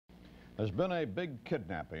There's been a big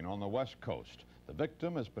kidnapping on the West Coast. The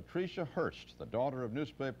victim is Patricia Hearst, the daughter of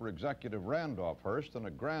newspaper executive Randolph Hearst and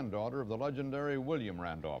a granddaughter of the legendary William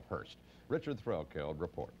Randolph Hearst. Richard Threlkeld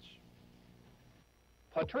reports.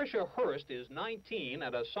 Patricia Hearst is 19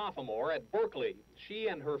 and a sophomore at Berkeley. She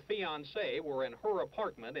and her fiancé were in her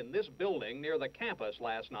apartment in this building near the campus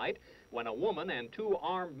last night when a woman and two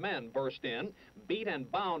armed men burst in, beat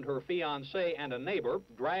and bound her fiancé and a neighbor,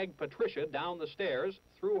 dragged Patricia down the stairs,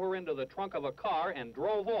 threw her into the trunk of a car and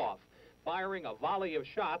drove off, firing a volley of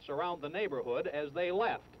shots around the neighborhood as they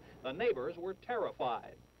left. The neighbors were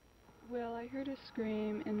terrified. Well, I heard a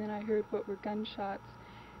scream and then I heard what were gunshots.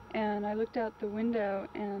 And I looked out the window,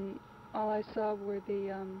 and all I saw were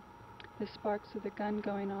the sparks of the gun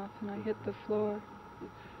going off, and I hit the floor.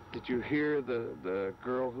 Did you hear the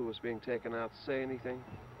girl who was being taken out say anything?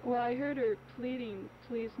 Well, I heard her pleading,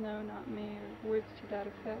 "Please no, not me," or words to that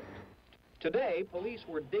effect. Today, police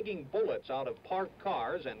were digging bullets out of parked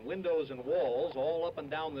cars and windows and walls all up and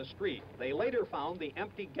down the street. They later found the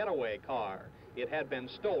empty getaway car. It had been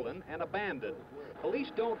stolen and abandoned.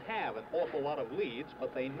 Police don't have an awful lot of leads,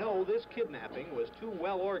 but they know this kidnapping was too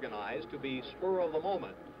well organized to be spur of the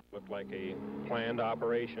moment. Looked like a planned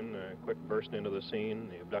operation, a quick burst into the scene,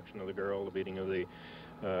 the abduction of the girl, the beating of the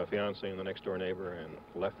fiancé and the next door neighbor, and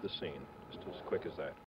left the scene just as quick as that.